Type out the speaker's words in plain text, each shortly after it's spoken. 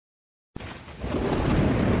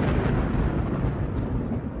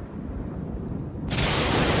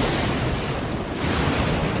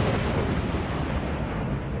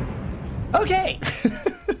Okay.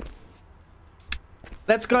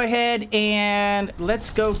 Let's go ahead and let's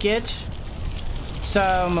go get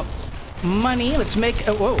some money. Let's make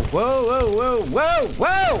a whoa, whoa, whoa, whoa, whoa,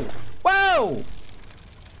 whoa, whoa.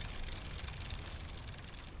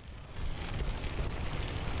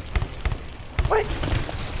 What?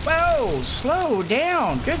 Whoa, slow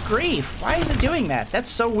down. Good grief. Why is it doing that? That's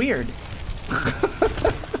so weird.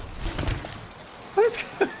 What is...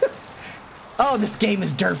 Oh, this game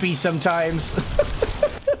is derpy sometimes.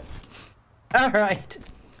 All right.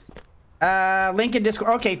 Link in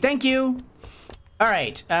Discord. Okay, thank you. All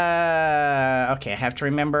right. Okay, I have to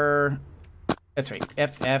remember. That's right.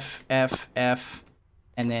 F, F, F, F.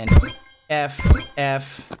 And then F,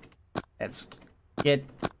 F. Let's get...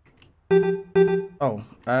 Oh,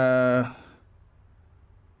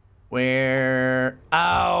 where...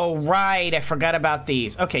 Oh, right. I forgot about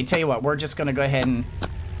these. Okay, tell you what. We're just going to go ahead and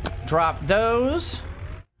drop those.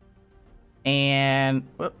 And...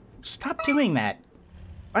 Whoop, stop doing that.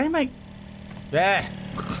 Why am I... Ah.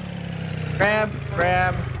 Grab,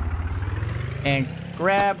 grab. And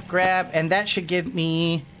grab, grab. And that should give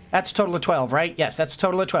me... That's a total of 12, right? Yes, that's a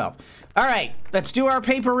total of 12. All right. Let's do our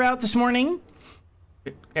paper route this morning.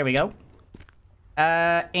 There we go.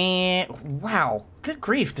 And wow, good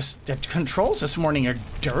grief, the controls this morning are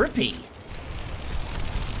derpy.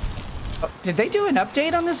 Oh, did they do an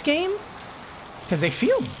update on this game? Because they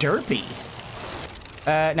feel derpy.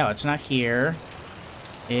 No, it's not here.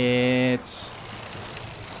 It's...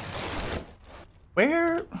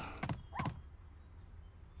 Where?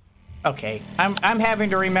 Okay, I'm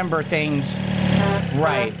having to remember things.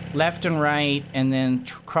 Right, left and right, and then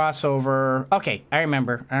cross over. Okay, I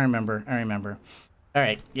remember. All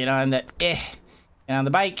right, get on the get on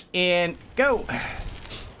the bike and go. I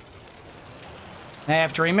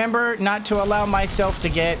have to remember not to allow myself to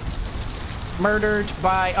get murdered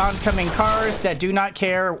by oncoming cars that do not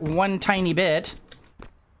care one tiny bit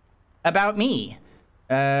about me.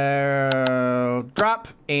 Drop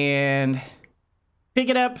and pick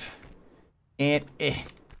it up and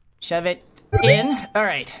shove it in. All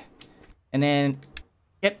right, and then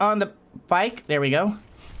get on the bike. There we go.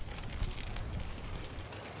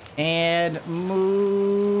 And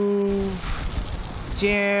move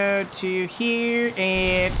down to here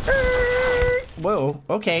and whoa,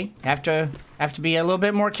 okay. Have to be a little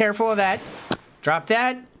bit more careful of that. Drop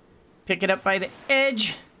that, pick it up by the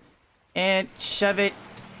edge, and shove it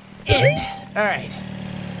in. All right.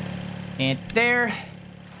 And there.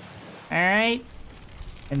 All right.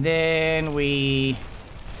 And then we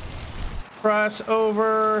cross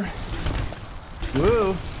over.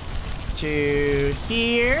 Woo. To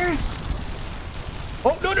here.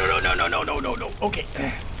 Oh, no. Okay.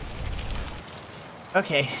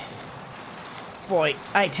 Okay. Boy,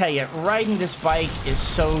 I tell you, riding this bike is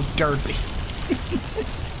so derpy.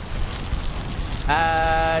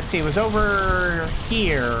 Let's see, it was over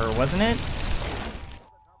here, wasn't it?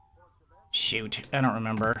 Shoot, I don't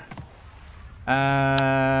remember.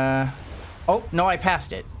 Oh, no, I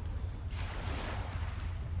passed it.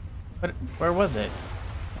 But where was it?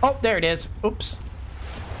 Oh, there it is. Oops.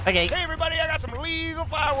 Okay. Hey, everybody, I got some illegal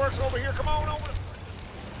fireworks over here. Come on over.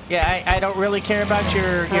 Yeah, I don't really care about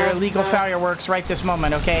your illegal fireworks right this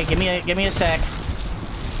moment, okay? Give me a sec.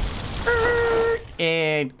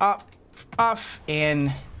 And off,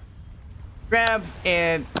 and grab,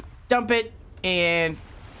 and dump it, and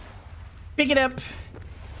pick it up,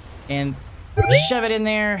 and shove it in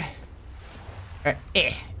there. All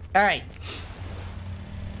right.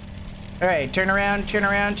 All right, turn around.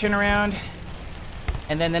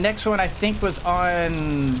 And then the next one I think was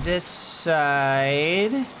on this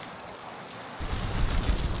side.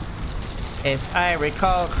 If I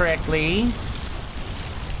recall correctly.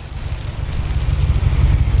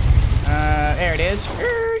 There it is.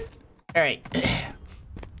 All right.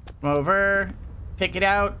 Come over, pick it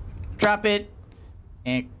out, drop it,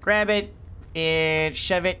 and grab it, and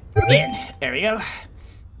shove it in. There we go. All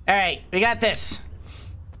right, we got this.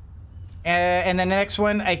 And then the next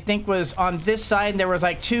one, I think, was on this side. There was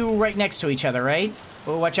like two right next to each other, right?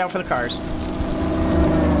 Well, watch out for the cars.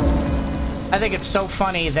 I think it's so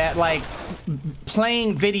funny that, like,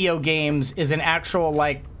 playing video games is an actual,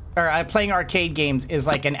 like... Or playing arcade games is,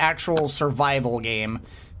 like, an actual survival game.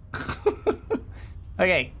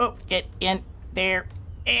 Okay. Oh, get in there.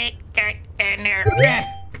 Get in there.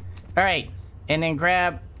 All right. And then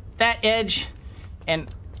grab that edge and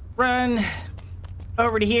run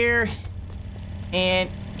over to here. And,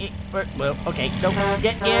 well, okay, nope,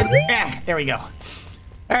 get in. There we go. All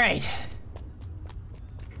right.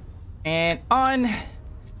 And on.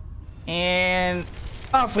 And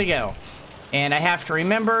off we go. And I have to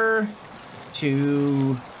remember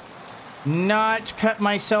to not cut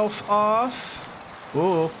myself off.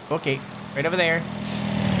 Ooh, okay. Right over there.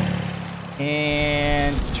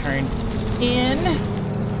 And turn in.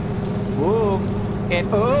 Woo. And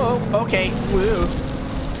oh, okay. Woo.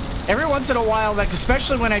 Every once in a while, like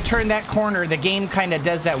especially when I turn that corner, the game kind of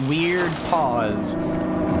does that weird pause. All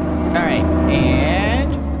right,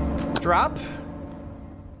 and drop,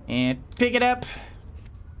 and pick it up,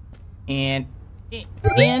 and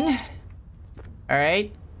in. All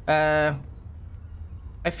right. I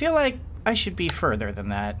feel like I should be further than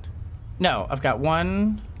that. No, I've got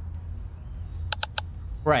one.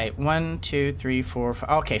 Right, 1, 2, 3, 4, 5.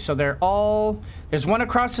 Okay, so they're all... There's one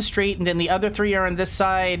across the street, and then the other 3 are on this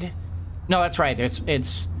side. No, that's right.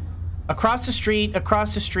 It's across the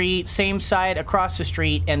street, same side, across the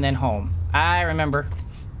street, and then home. I remember.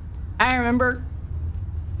 I remember.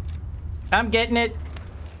 I'm getting it.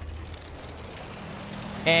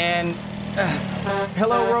 And...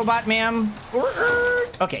 hello, robot ma'am.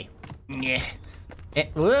 Okay. Yeah.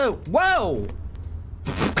 Whoa! Whoa!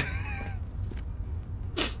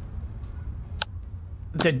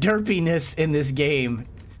 The derpiness in this game,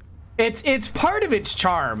 it's part of its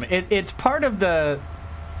charm. It's part of the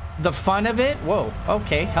fun of it. Whoa,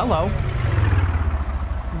 okay, hello.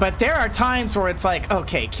 But there are times where it's like,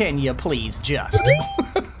 okay, can you please just?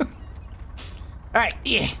 All right,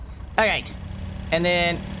 yeah, all right, and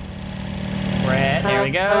then there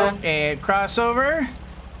we go, and cross over.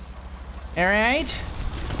 All right,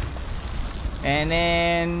 and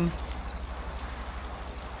then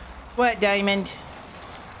what, Diamond?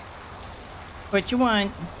 What you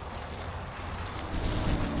want?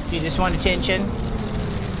 You just want attention?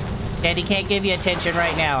 Daddy can't give you attention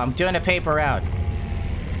right now. I'm doing a paper route.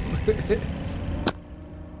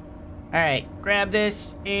 Alright, grab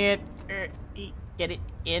this and get it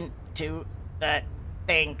into that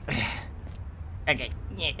thing. Okay.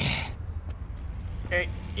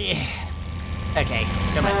 Okay,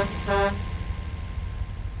 come on.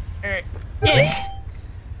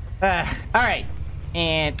 Alright.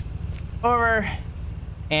 And over,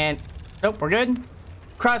 and nope, we're good.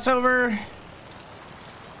 Crossover,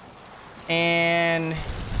 and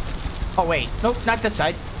oh wait, nope, not this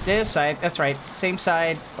side. This side, that's right, same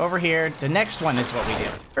side over here. The next one is what we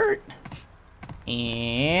do.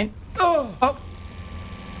 And oh.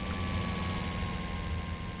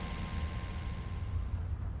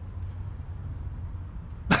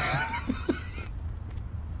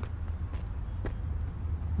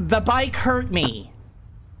 The bike hurt me.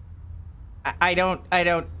 I don't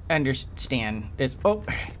understand this. Oh,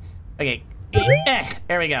 okay.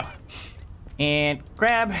 There we go. And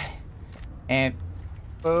grab. And,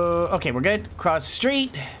 okay, we're good. Cross the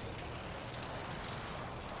street.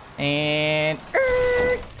 And,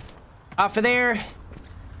 off of there.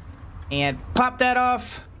 And pop that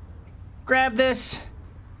off. Grab this.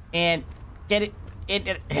 And get it.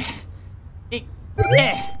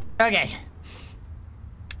 Okay.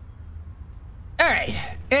 All right,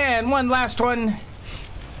 and one last one.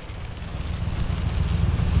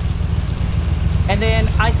 And then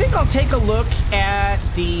I think I'll take a look at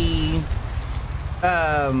the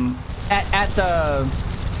at the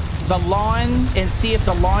lawn and see if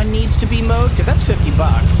the lawn needs to be mowed, because that's $50.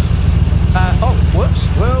 Oh, whoops.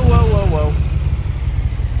 Whoa.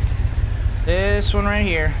 This one right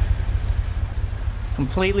here.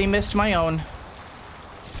 Completely missed my own.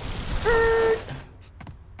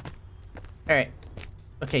 All right.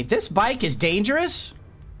 Okay, this bike is dangerous.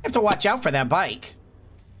 I have to watch out for that bike.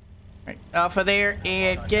 All right, off of there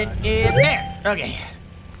and get in there. Okay.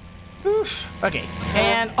 Oof. Okay,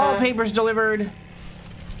 and all papers delivered.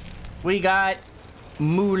 We got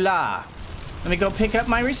moolah. Let me go pick up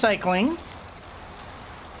my recycling.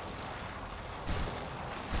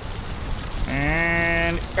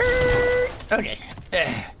 And okay.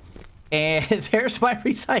 And there's my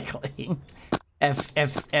recycling.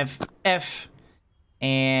 F.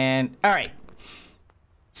 And all right.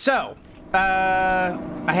 So, I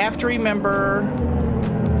have to remember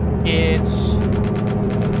it's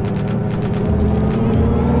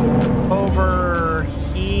over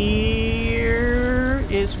here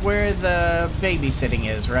is where the babysitting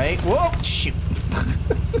is, right? Whoa, shoot.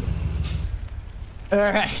 All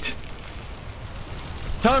right.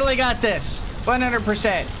 Totally got this.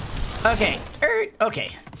 100%. Okay.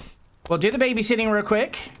 Okay. We'll do the babysitting real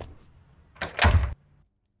quick.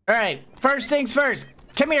 All right. First things first.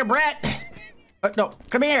 Come here, Brat. No,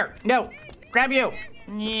 come here. No. Grab you.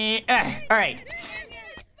 Yeah. All right.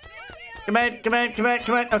 Come on.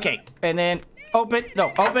 Okay. And then open.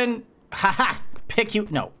 No, open. Haha. Pick you.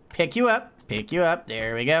 No. Pick you up.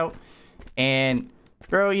 There we go. And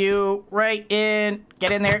Throw you right in.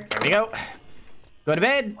 Get in there. There we go. Go to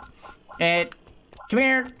bed. And come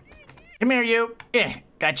here. Come here, you.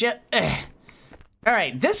 Gotcha. All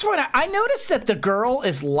right, this one, I noticed that the girl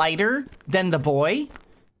is lighter than the boy.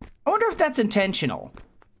 I wonder if that's intentional.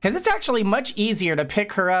 Because it's actually much easier to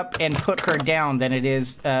pick her up and put her down than it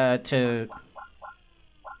is to...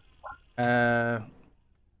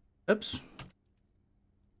 Oops.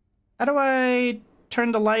 How do I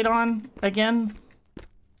turn the light on again?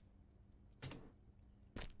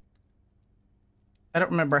 I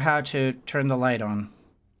don't remember how to turn the light on.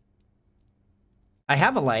 I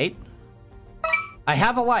have a light. I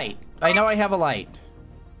have a light. I know I have a light.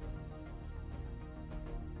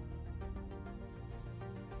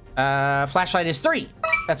 Flashlight is 3.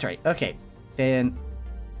 That's right. Okay. Then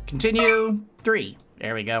continue 3.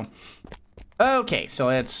 There we go. Okay, so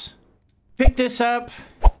let's pick this up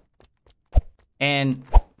and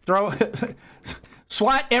throw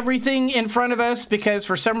swat everything in front of us because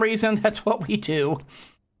for some reason that's what we do.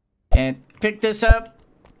 And pick this up.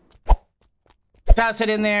 Toss it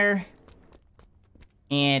in there.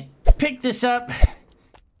 And pick this up.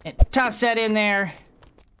 And toss that in there.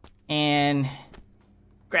 And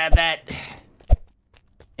grab that.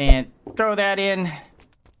 And throw that in.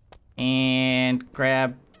 And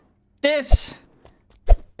grab this.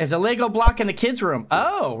 There's a Lego block in the kids' room.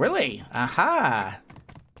 Oh, really? Aha.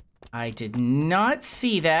 I did not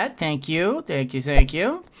see that. Thank you. Thank you. Thank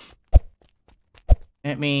you.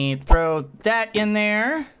 Let me throw that in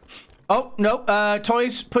there. Oh, nope.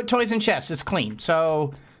 Toys. Put toys in chests. It's clean.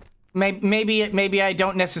 So maybe I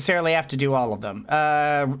don't necessarily have to do all of them.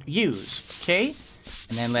 Use. Okay.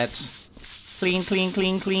 And then let's clean. Clean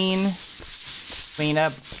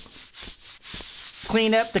up.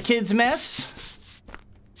 Clean up the kids' mess.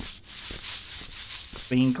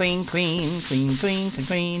 Clean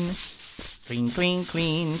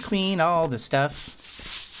all the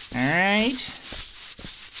stuff. Alright.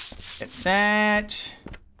 Get that.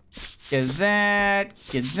 Get that.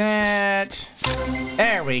 Get that.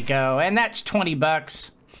 There we go. And that's 20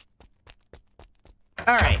 bucks.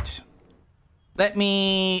 Alright. Let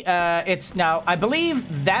me, it's now, I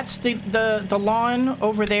believe that's the lawn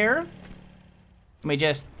over there. Let me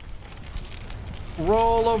just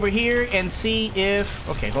roll over here and see if...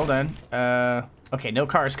 Okay, hold on. Okay, no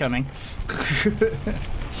cars coming.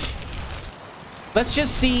 Let's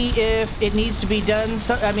just see if it needs to be done.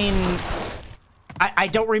 So, I mean, I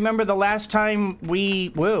don't remember the last time we...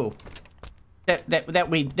 Whoa. That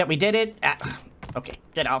we did it. Okay,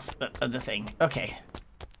 get off of the thing. Okay.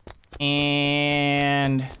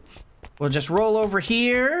 And we'll just roll over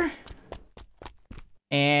here.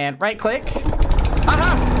 And right-click.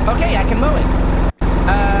 Aha! Okay, I can mow it.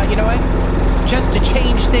 You know what? Just to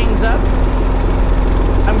change things up,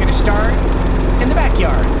 I'm gonna start in the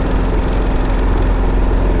backyard.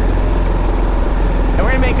 And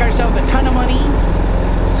we're gonna make ourselves a ton of money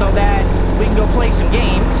so that we can go play some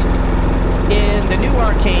games in the new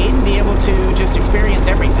arcade and be able to just experience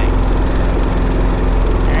everything.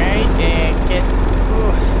 Alright, and get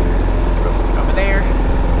over there.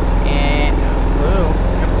 And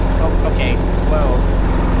oh, okay, whoa.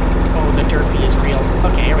 Oh, the derpy is real.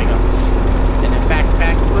 Okay, here we go. And then back.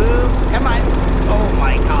 Woo, come on. Oh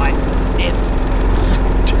my god. It's so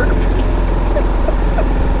derpy.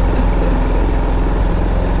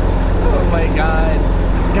 Oh my god.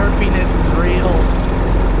 Derpiness is real.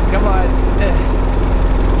 Come on.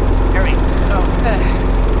 Here we go.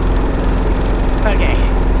 Okay.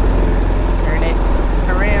 Turn it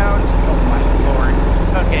around. Oh my lord.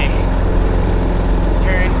 Okay.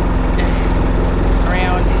 Turn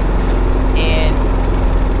around. And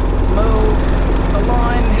mow the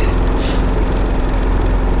lawn.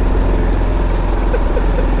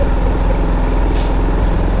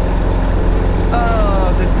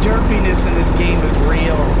 Oh, the derpiness in this game is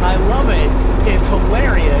real. I love it. It's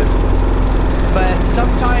hilarious. But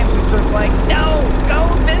sometimes it's just like, no, go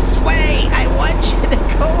this way. I want you to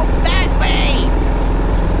go that way.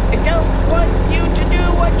 I don't want you to do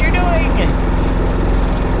what you're doing.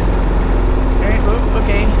 Alright,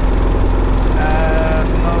 okay.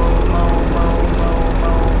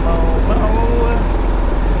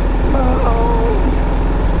 Mow.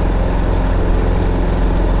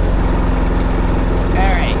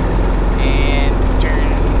 Alright. And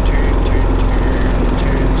turn.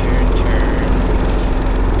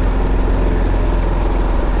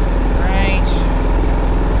 Right.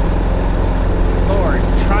 Lord,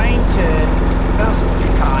 trying to... Oh my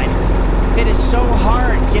god. It is so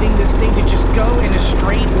hard getting this thing to just go in a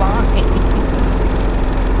straight line.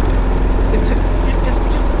 It's just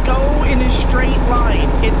go in a straight line.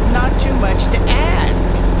 It's not too much to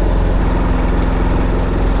ask.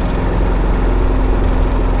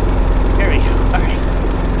 There we go. All right.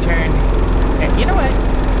 Turn. And you know what?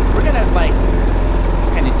 We're gonna like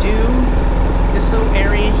kind of do this little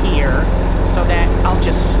area here so that I'll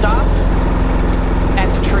just stop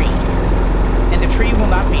at the tree, and the tree will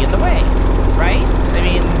not be in the way, right? I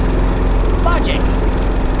mean, logic.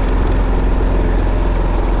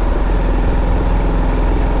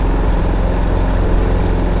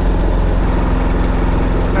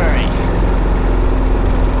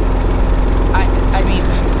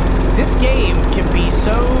 This game can be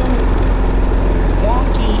so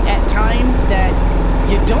wonky at times that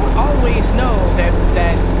you don't always know that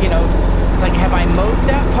you know, it's like, have I mowed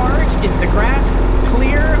that part? Is the grass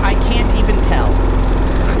clear? I can't even tell.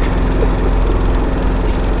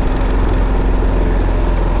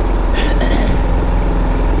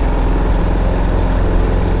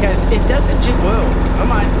 Because it doesn't just, whoa,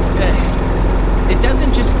 come on. It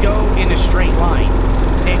doesn't just go in a straight line.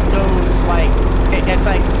 It goes like, it's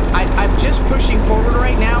like, I'm just pushing forward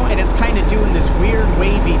right now, and it's kind of doing this weird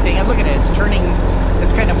wavy thing. And look at it, it's turning,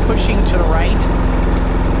 it's kind of pushing to the right.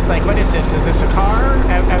 It's like, what is this? Is this a car?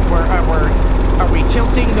 Are we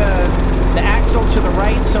tilting the axle to the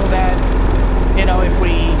right so that, you know, if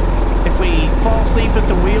we fall asleep at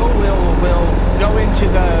the wheel, we'll go into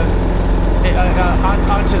the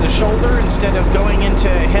onto the shoulder instead of going into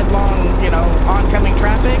headlong, you know, oncoming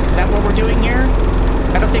traffic? Is that what we're doing here?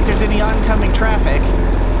 I don't think there's any oncoming traffic.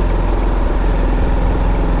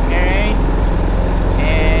 Alright.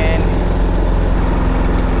 And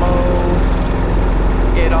mow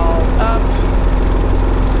it all up.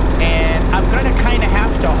 And I'm gonna kind of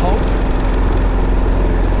have to hope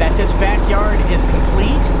that this backyard is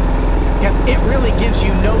complete, because it really gives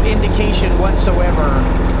you no indication whatsoever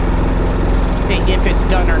if it's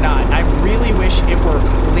done or not. I really wish it were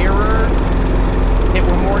clearer, it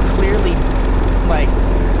were more clearly like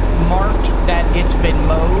marked that it's been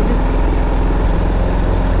mowed.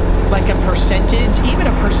 Like a percentage, even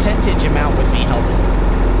a percentage amount would be helpful.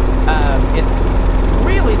 It's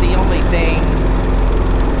really the only thing,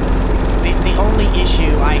 the only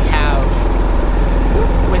issue I have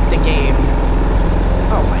with the game.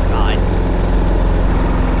 Oh my god.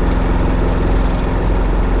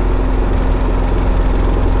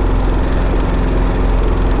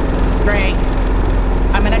 Greg,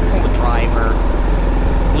 I'm an excellent driver.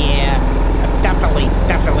 Yeah, definitely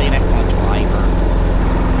an excellent driver.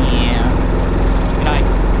 Yeah, you know,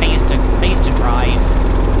 I used to drive.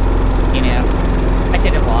 You know, I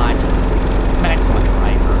did it a lot. I'm an excellent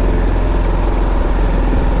driver.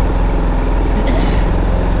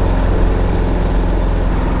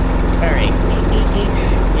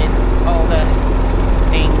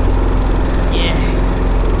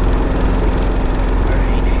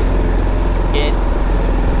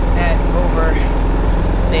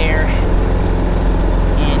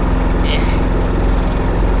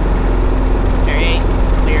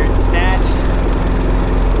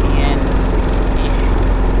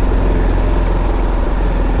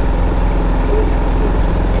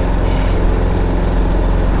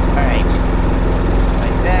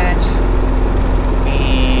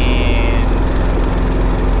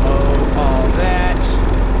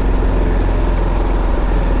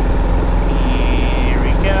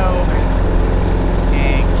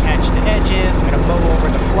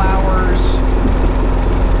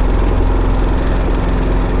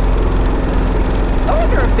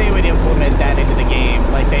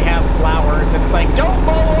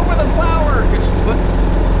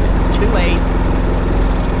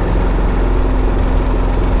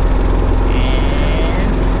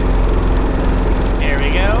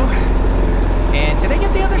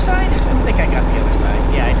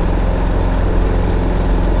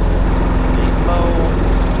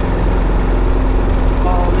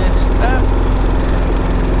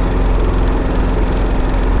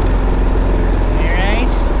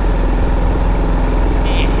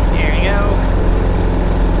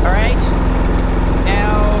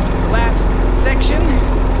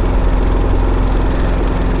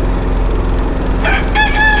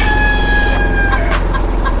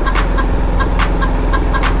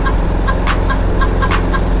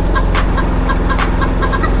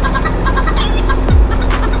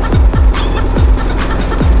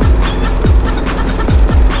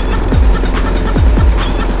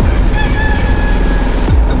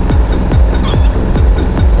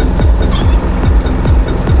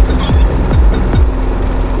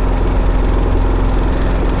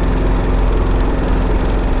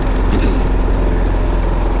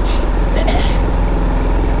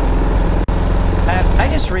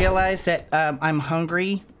 realize that I'm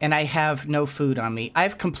hungry and I have no food on me.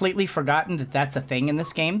 I've completely forgotten that that's a thing in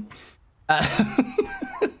this game.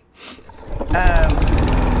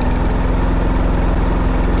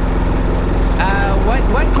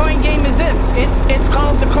 What coin game is this? It's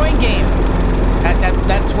called the coin game.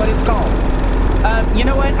 That's what it's called. You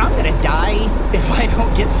know what? I'm gonna die if I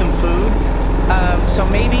don't get some food. So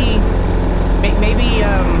maybe,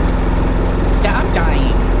 yeah, I'm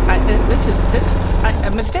dying.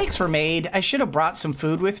 Mistakes were made. I should have brought some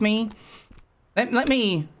food with me. Let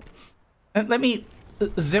me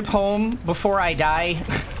zip home before I die.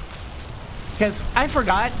 Because I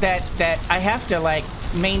forgot that I have to, like,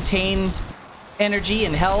 maintain energy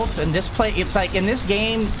and health. And this play, it's like, in this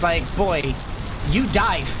game, like, boy, you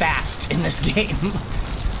die fast in this game.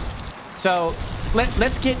 So,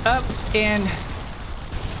 let's get up and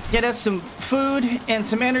get us some food and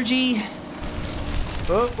some energy.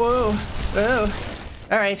 Whoa, whoa, whoa.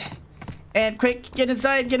 All right. And quick, get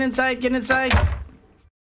inside, get inside, get inside.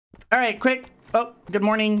 All right, quick. Oh, good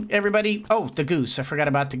morning, everybody. Oh, the goose. I forgot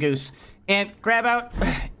about the goose. And grab out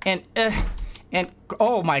and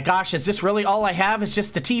oh my gosh, is this really all I have? Is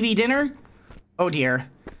just the TV dinner? Oh dear.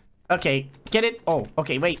 Okay, get it. Oh,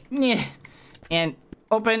 okay, wait. And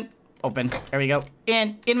open. There we go.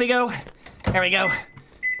 And in we go. There we go.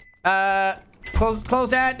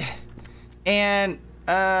 Close that. And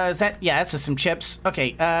is that, yeah, that's just some chips.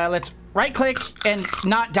 Okay, let's right click and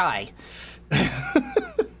not die.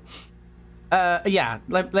 Yeah,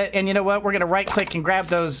 and you know what? We're gonna right click and grab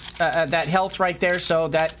those, that health right there so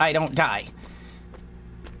that I don't die.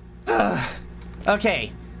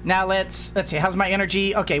 Okay, now let's see, how's my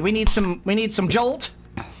energy? Okay, we need some jolt.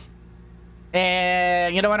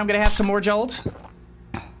 And you know what? I'm gonna have some more jolt.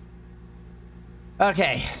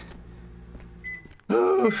 Okay.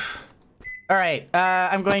 Oof. All right,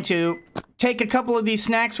 I'm going to take a couple of these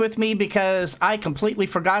snacks with me because I completely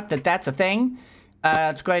forgot that that's a thing.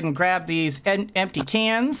 Let's go ahead and grab these empty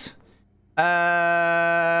cans.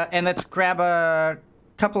 And let's grab a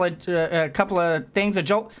couple of things of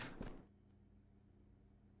jolt.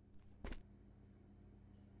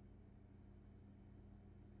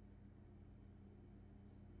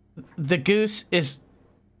 The goose is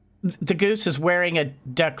wearing a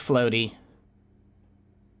duck floaty.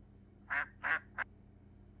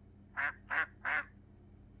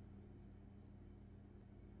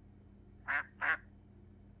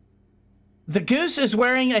 The goose is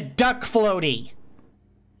wearing a duck floaty.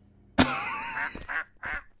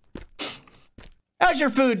 How's your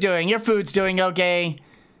food doing? Your food's doing okay.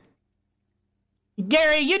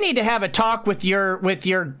 Gary, you need to have a talk with your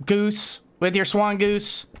goose, with your swan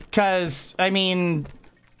goose, cause I mean,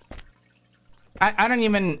 I don't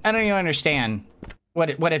even understand what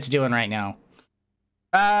it's doing right now.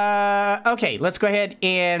 Okay, let's go ahead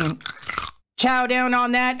and chow down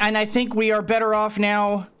on that, and I think we are better off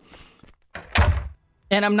now.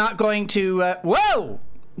 And I'm not going to, whoa!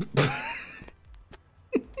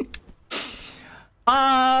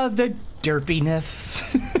 The derpiness.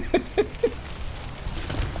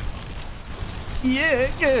 Yeah,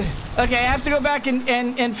 good. Okay, I have to go back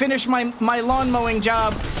and finish my lawn mowing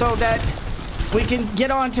job so that we can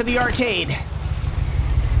get on to the arcade.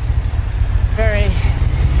 Alright.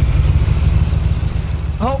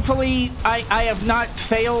 Hopefully, I have not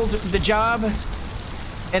failed the job.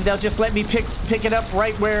 And they'll just let me pick it up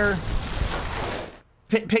right where...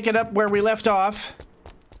 Pick it up where we left off.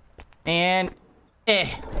 And... Yep,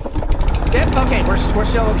 okay, we're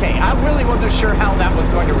still okay. I really wasn't sure how that was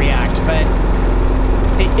going to react, but...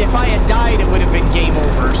 If I had died, it would have been game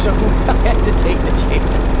over, so I had to take the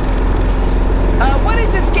chance. What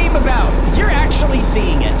is this game about? You're actually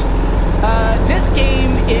seeing it. This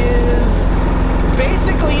game is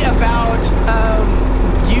basically about,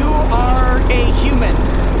 you are a human,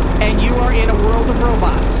 and you are in a world of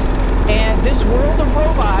robots. And this world of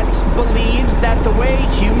robots believes that the way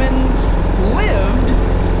humans lived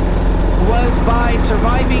was by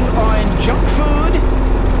surviving on junk food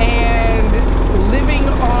and living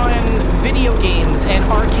on video games and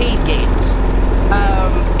arcade games.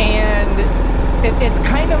 And it's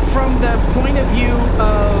kind of from the point of view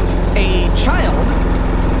of a child,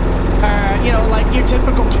 you know, like your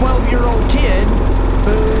typical 12-year-old kid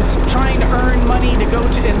who's trying to earn money to go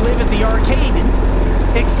to and live at the arcade,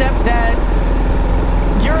 except that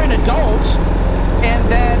you're an adult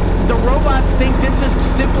and that the robots think this is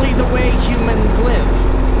simply the way humans live.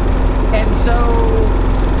 And so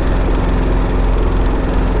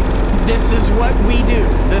this is what we do.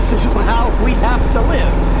 This is how we have to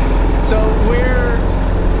live. So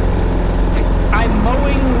I'm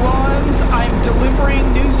mowing lawns, I'm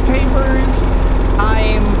delivering newspapers,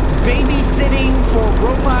 I'm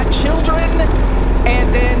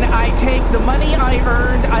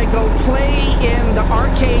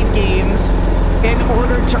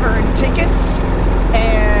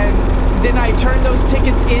those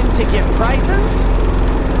tickets in to get prizes,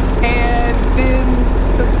 and then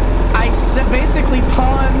I basically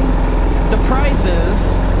pawn the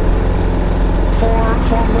prizes for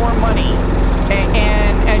more money.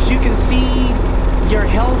 And as you can see, your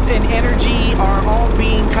health and energy are all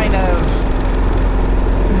being kind of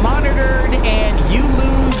monitored, and you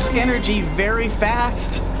lose energy very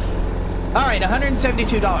fast. All right,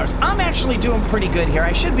 $172. I'm actually doing pretty good here.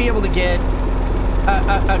 I should be able to get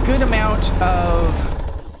a good amount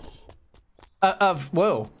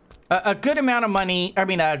a good amount of money. I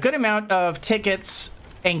mean, a good amount of tickets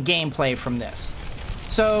and gameplay from this.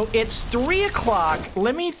 So it's 3 o'clock.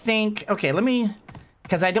 Let me think. Okay,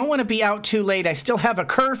 because I don't want to be out too late. I still have a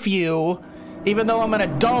curfew. Even though I'm an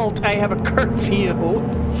adult, I have a curfew.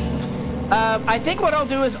 I think what I'll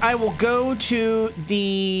do is I will go to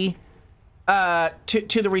the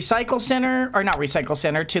to the recycle center, or not recycle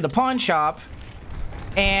center, to the pawn shop,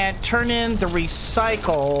 and turn in the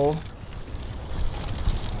recycle.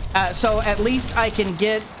 So at least I can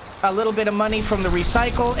get a little bit of money from the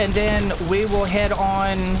recycle, and then we will head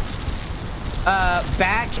on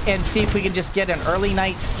back and see if we can just get an early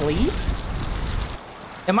night's sleep.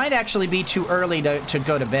 It might actually be too early to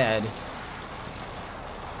go to bed.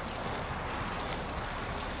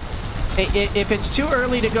 If it's too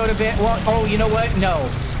early to go to bed, well, oh, you know what? No.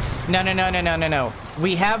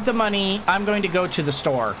 We have the money. I'm going to go to the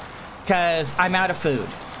store because I'm out of food.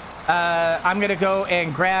 I'm going to go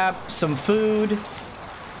and grab some food,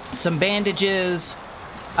 some bandages,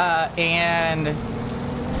 and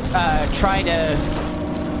try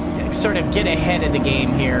to sort of get ahead of the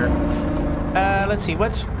game here. Let's see,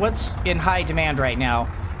 what's in high demand right now?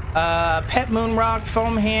 Pet Moonrock,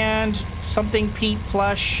 Foam Hand, Something Pete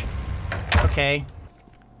plush. Okay.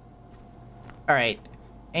 All right.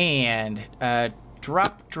 And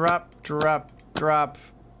drop.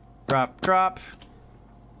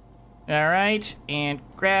 All right, and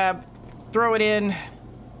grab, throw it in.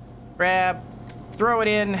 Grab, throw it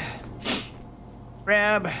in.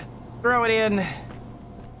 Grab, throw it in.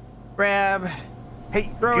 Grab.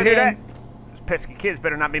 Hey, throw you it hear in. that? Those pesky kids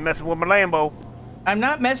better not be messing with my Lambo. I'm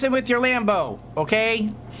not messing with your Lambo, okay?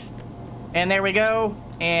 And there we go.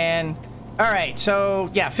 And all right, so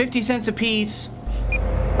yeah, 50 cents a piece. You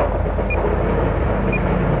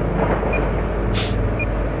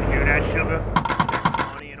hear that, sugar?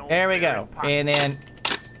 There we go. And then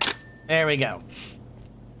there we go.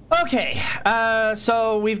 Okay,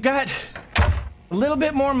 so we've got a little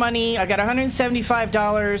bit more money. I got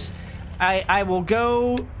 $175. I will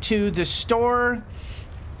go to the store,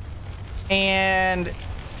 and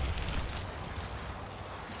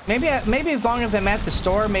maybe as long as I'm at the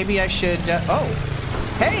store, maybe I should. Oh,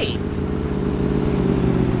 hey,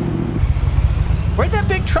 where'd that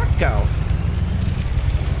big truck go?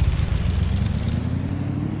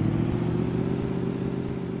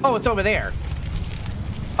 Oh, it's over there.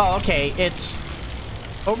 Oh, okay, it's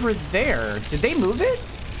over there. Did they move it?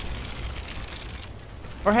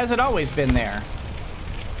 Or has it always been there?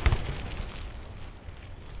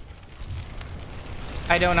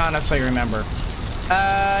 I don't honestly remember.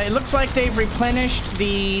 It looks like they've replenished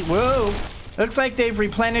the... Whoa! Looks like they've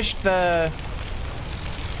replenished the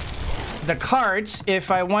carts. If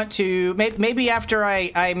I want to... Maybe after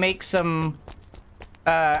I make some...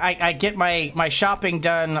 I get my shopping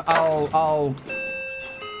done, I'll...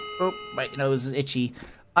 Oh, my nose is itchy.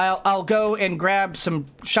 I'll go and grab some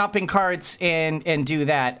shopping carts and do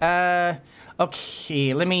that.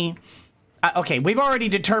 Okay, let me... okay, we've already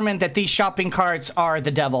determined that these shopping carts are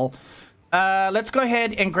the devil. Let's go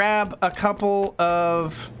ahead and grab a couple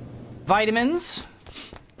of vitamins.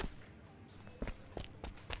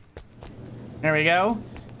 There we go.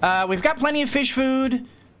 We've got plenty of fish food.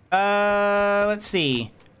 Let's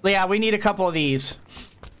see. Yeah, we need a couple of these.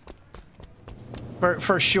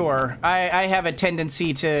 For sure. I have a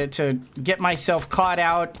tendency to get myself caught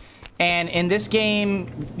out. And in this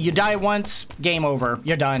game, you die once, game over.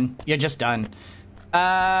 You're done. You're just done.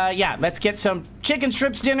 Yeah, let's get some chicken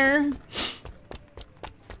strips dinner.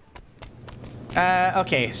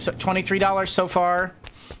 Okay, so $23 so far.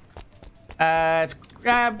 Let's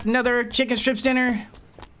grab another chicken strips dinner.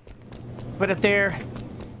 Put it there.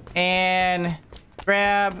 And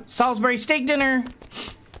grab Salisbury steak dinner.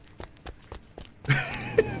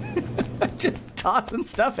 I'm just tossing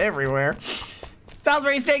stuff everywhere.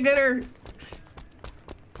 Salisbury steak dinner.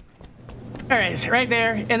 All right, right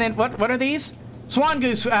there. And then what are these? Swan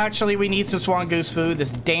goose. Actually, we need some swan goose food.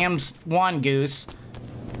 This damn swan goose.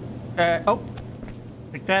 Oh,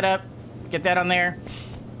 pick that up. Get that on there.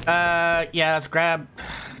 Yeah, let's grab.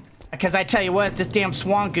 Because I tell you what, this damn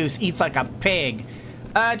swan goose eats like a pig.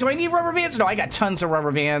 Do I need rubber bands? No, I got tons of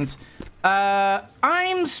rubber bands.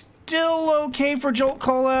 I'm still okay for Jolt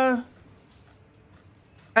Cola.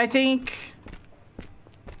 I think.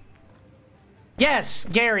 Yes,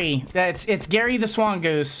 Gary. It's Gary the Swan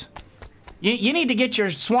Goose. You need to get your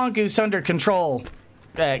Swan Goose under control,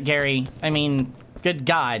 Gary. I mean, good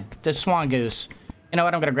God, the Swan Goose. You know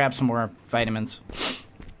what? I'm gonna grab some more vitamins.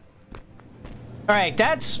 All right,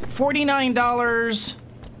 that's $49.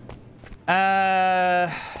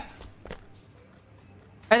 I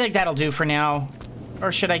think that'll do for now.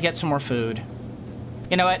 Or should I get some more food?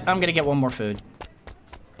 You know what? I'm gonna get one more food.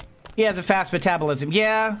 He has a fast metabolism.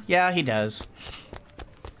 Yeah, he does.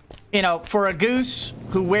 You know, for a goose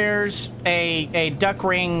who wears a duck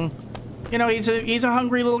ring, you know, he's a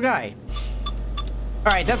hungry little guy.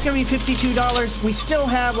 All right, that's gonna be $52. We still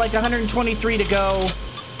have like 123 to go.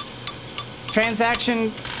 Transaction,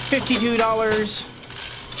 $52.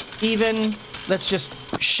 Even. Let's just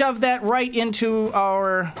shove that right into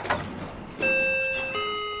our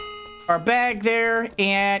bag there.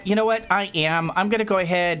 And you know what? I'm gonna go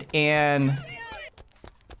ahead and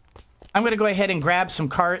grab some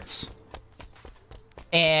carts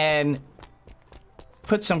and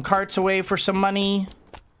put some carts away for some money.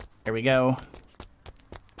 There we go.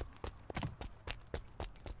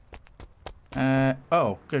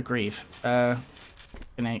 Oh, good grief. Can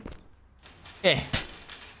I...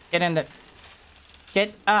 Get in the...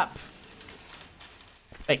 Get up.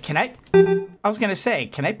 Wait, can I... I was gonna say,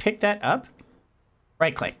 can I pick that up?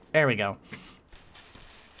 Right click. There we go.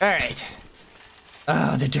 Alright.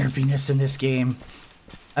 Oh, the derpiness in this game.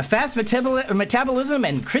 A fast metabolism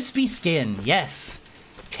and crispy skin. Yes.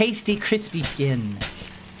 Tasty, crispy skin.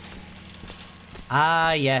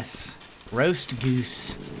 Ah, yes. Roast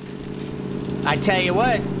goose. I tell you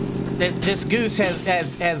what, this goose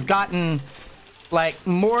has gotten like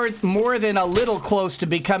more than a little close to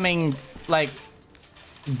becoming like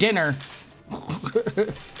dinner. All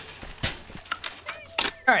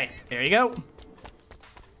right, there you go.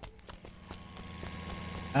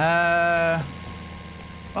 Well,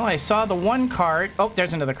 I saw the one cart. Oh,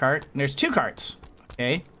 there's another cart. There's two carts.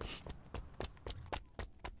 Okay.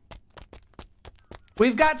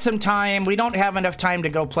 We've got some time. We don't have enough time to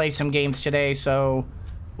go play some games today, so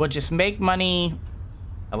we'll just make money.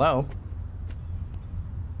 Hello?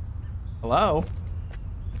 Hello?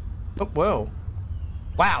 Oh, whoa.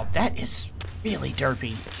 Wow, that is really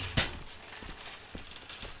derpy.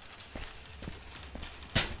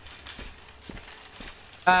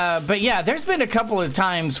 But yeah, there's been a couple of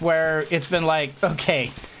times where it's been like, okay,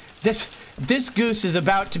 this goose is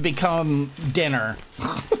about to become dinner.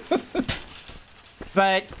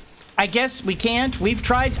 But I guess we can't.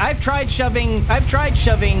 I've tried shoving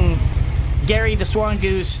Gary the Swan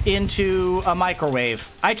Goose into a microwave.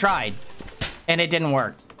 I tried, and it didn't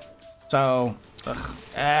work. So,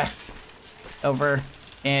 over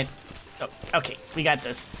and oh, okay, we got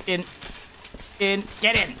this. In,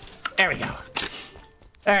 get in. There we go.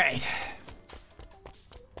 All right.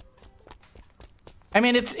 I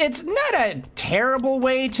mean, it's not a terrible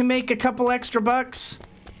way to make a couple extra bucks,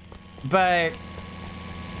 but.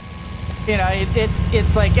 You know,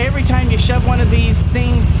 it's like every time you shove one of these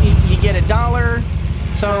things, you get $1.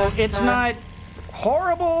 So it's not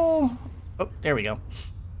horrible. Oh, there we go.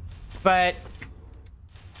 But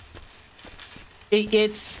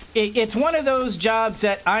it's one of those jobs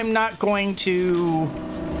that I'm not going to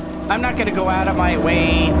go out of my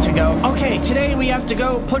way to go, okay, today we have to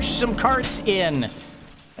go push some carts in.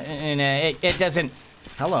 And it doesn't.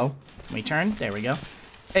 Hello. Can we turn? There we go.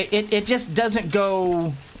 It just doesn't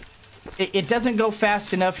go. It doesn't go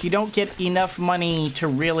fast enough. You don't get enough money to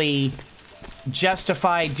really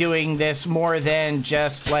justify doing this more than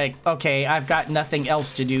just like, okay, I've got nothing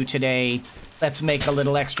else to do today. Let's make a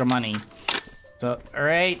little extra money. So, all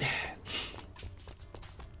right.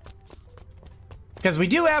 Because we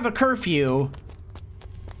do have a curfew.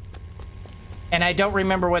 And I don't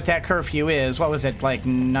remember what that curfew is. What was it, like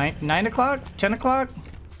 9 o'clock? 10 o'clock?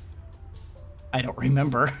 I don't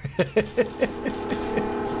remember.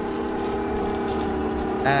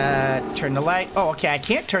 Turn the light. Oh, okay, I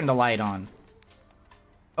can't turn the light on.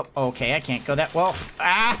 Oh, okay, I can't go that well.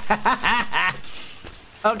 Ah,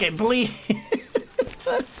 okay, please.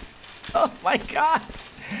 Oh my God.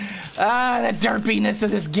 Ah, the derpiness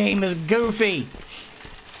of this game is goofy.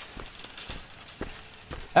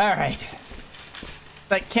 All right.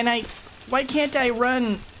 But why can't I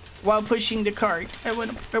run while pushing the cart? I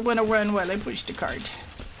want to run while I push the cart.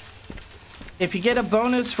 If you get a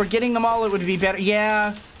bonus for getting them all, it would be better.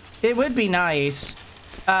 Yeah, it would be nice.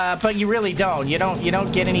 But you really don't. You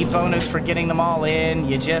don't get any bonus for getting them all in.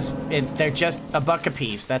 They're just a buck a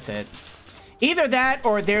piece. That's it. Either that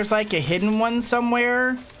or there's like a hidden one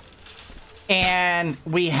somewhere and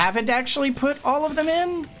we haven't actually put all of them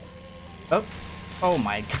in. Oh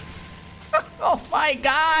my god. Oh my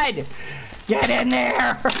god. Get in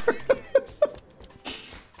there.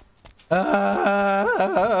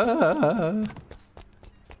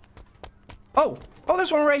 Oh,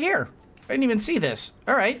 there's one right here. I didn't even see this.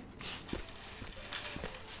 All right.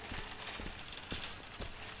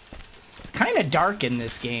 Kind of dark in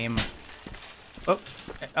this game. Oh,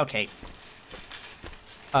 okay.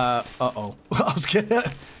 Uh-oh. I was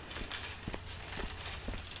gonna...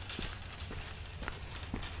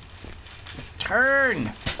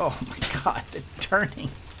 Turn! Oh my god, the turning.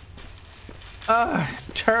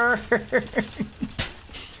 Turn!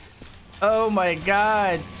 Oh my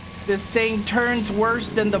god. This thing turns worse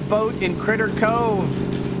than the boat in Critter Cove.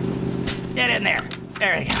 Get in there.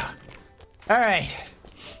 There we go. All right.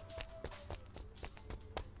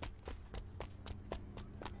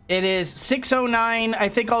 It is 6:09. I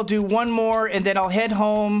think I'll do one more and then I'll head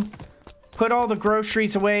home, put all the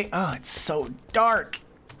groceries away. Oh, it's so dark.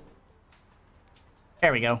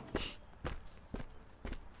 There we go.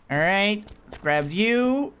 All right. Let's grab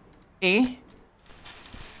you.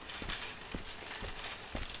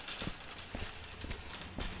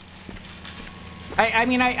 I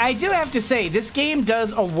mean, I do have to say, this game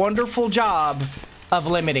does a wonderful job of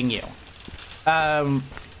limiting you.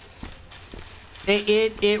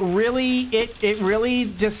 It really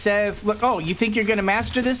just says, look, oh, you think you're gonna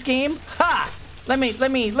master this game? Ha! Let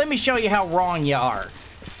me show you how wrong you are.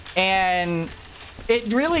 And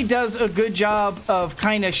it really does a good job of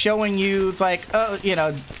kind of showing you, it's like, oh, you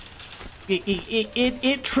know,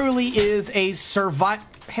 it truly is a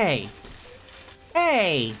Hey.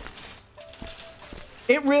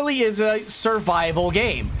 It really is a survival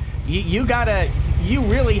game. You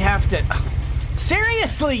really have to...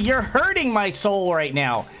 Seriously, you're hurting my soul right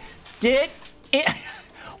now. Get it.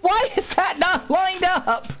 Why is that not lined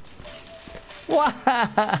up?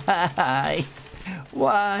 Why?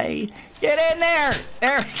 Why? Get in there.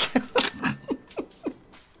 There we go.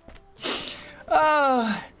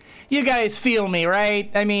 Oh, you guys feel me,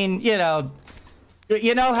 right? I mean, you know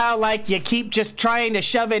how like you keep just trying to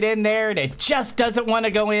shove it in there and it just doesn't want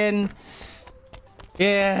to go in?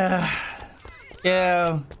 Yeah.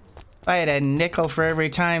 Yeah. I had a nickel for every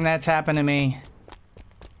time that's happened to me.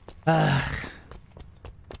 Ugh.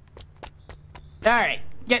 Alright,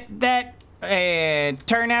 get that and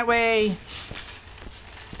turn that way.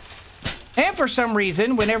 And for some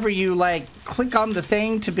reason, whenever you like click on the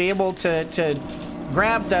thing to be able to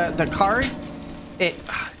grab the card, it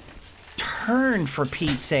turn, for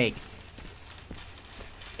Pete's sake.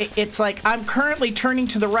 It's like I'm currently turning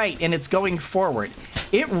to the right and it's going forward.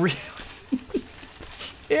 It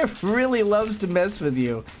really loves to mess with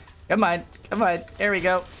you. Come on, come on. There we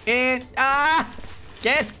go. And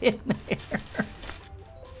get in there.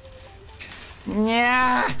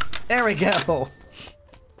 Yeah, there we go. All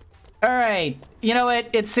right. You know what?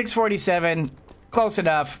 It's 6:47. Close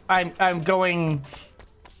enough. I'm gonna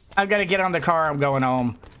get on the car. I'm going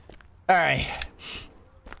home. All right.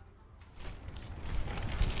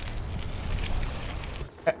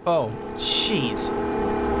 Oh, jeez.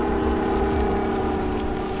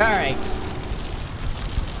 All right.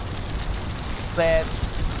 Let's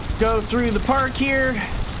go through the park here.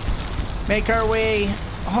 Make our way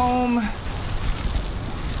home.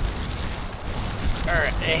 All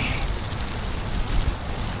right.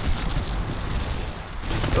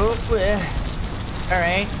 Oh, all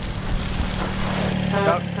right.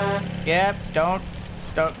 Yep.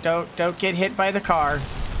 Don't get hit by the car.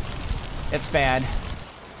 It's bad.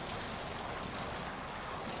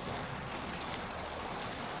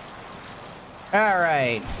 All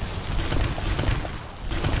right.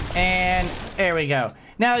 And there we go.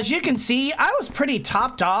 Now, as you can see, I was pretty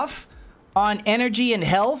topped off on energy and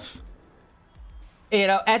health, you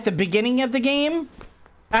know, at the beginning of the game.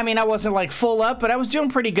 I mean, I wasn't like full up, but I was doing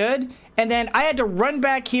pretty good. And then I had to run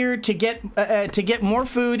back here to get more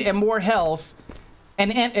food and more health,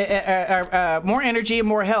 and more energy and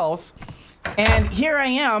more health. And here I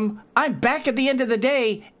am. I'm back at the end of the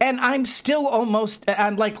day, and I'm still almost.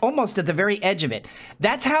 I'm like almost at the very edge of it.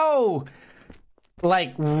 That's how,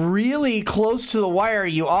 like, really close to the wire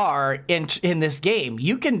you are in this game.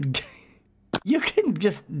 You can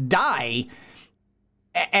just die.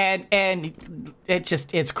 And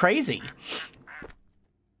it's crazy.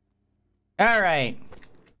 All right.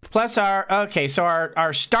 Plus so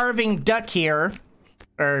our starving duck here,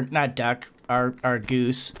 or not duck, our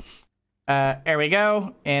goose. There we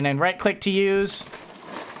go. And then right click to use.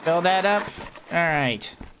 Fill that up. All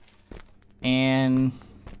right. And,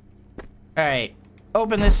 all right.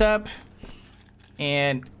 Open this up.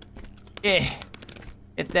 And,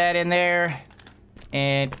 get that in there.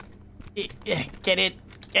 And, get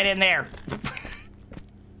in there.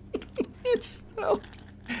 It's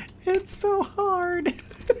so hard.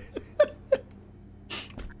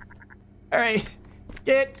 All right.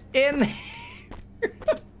 Get in there.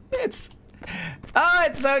 It's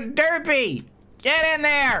so derpy. Get in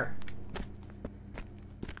there.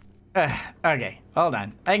 Okay, hold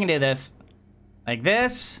on. I can do this. Like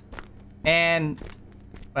this. And,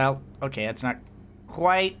 well, okay, that's not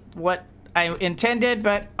quite what I intended,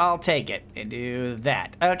 but I'll take it and do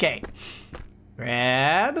that. Okay.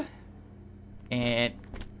 Grab. And,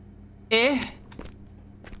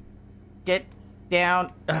 get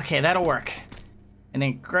down. Okay, that'll work. And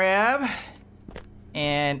then grab.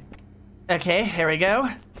 And, okay, here we go.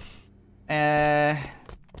 And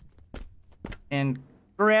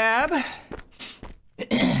grab.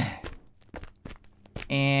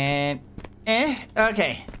 And,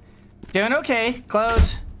 okay. Doing okay.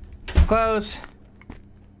 Close. Close.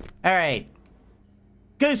 All right.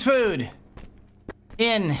 Goose food.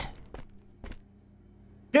 In.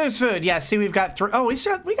 Goose food. Yeah, see, we've got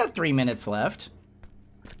we got 3 minutes left.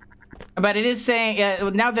 But it is saying,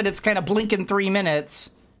 now that it's kind of blinking 3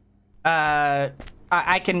 minutes, I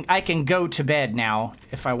can go to bed now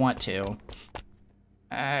if I want to.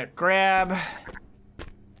 Grab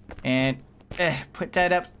and put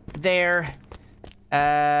that up there.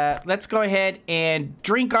 Let's go ahead and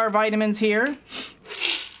drink our vitamins here.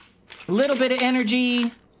 A little bit of energy,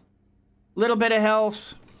 a little bit of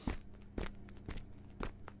health.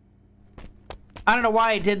 I don't know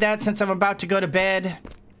why I did that since I'm about to go to bed,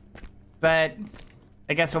 but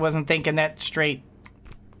I guess I wasn't thinking that straight.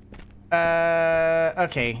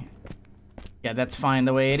 Okay. Yeah, that's fine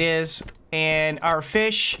the way it is. And our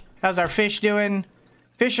fish, how's our fish doing?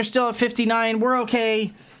 Fish are still at 59, we're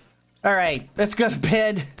okay. All right, let's go to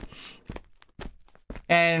bed.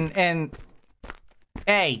 And,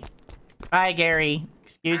 hey, hi Gary,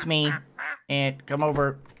 excuse me. And come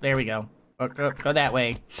over, there we go. Go that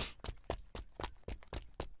way.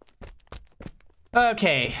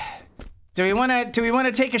 Okay. Do we want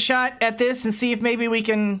to take a shot at this and see if maybe we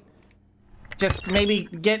can just maybe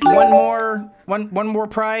get one more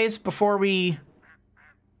prize before we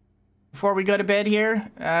go to bed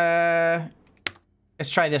here? Let's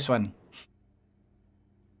try this one.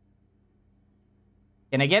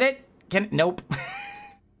 Can I get it? Nope.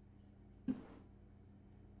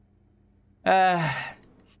 All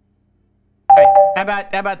right,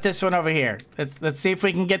 how about this one over here? Let's see if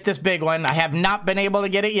we can get this big one. I have not been able to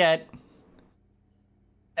get it yet.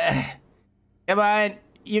 Come on,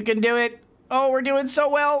 you can do it. Oh, we're doing so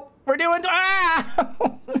well. We're doing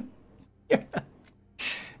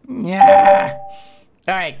yeah.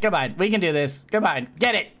 All right, come on. We can do this. Come on,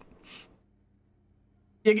 get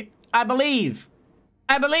it. I believe.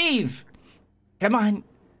 I believe. Come on.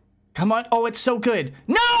 Come on. Oh, it's so good.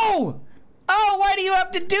 No! Oh, why do you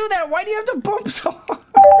have to do that? Why do you have to bump so hard?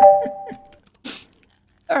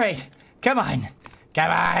 All right. Come on.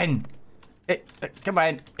 Come on. Come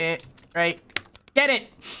on. Right. Get it.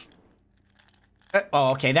 Oh,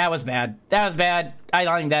 okay. That was bad. That was bad. I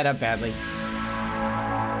lined that up badly.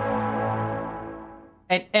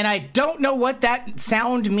 And I don't know what that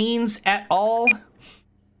sound means at all.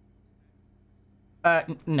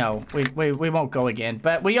 No, we won't go again.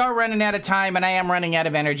 But we are running out of time, and I am running out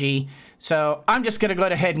of energy. So I'm just gonna go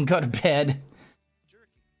ahead and go to bed.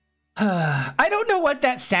 I don't know what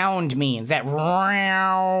that sound means. That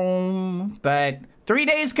round. But 3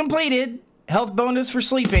 days completed. Health bonus for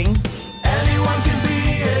sleeping.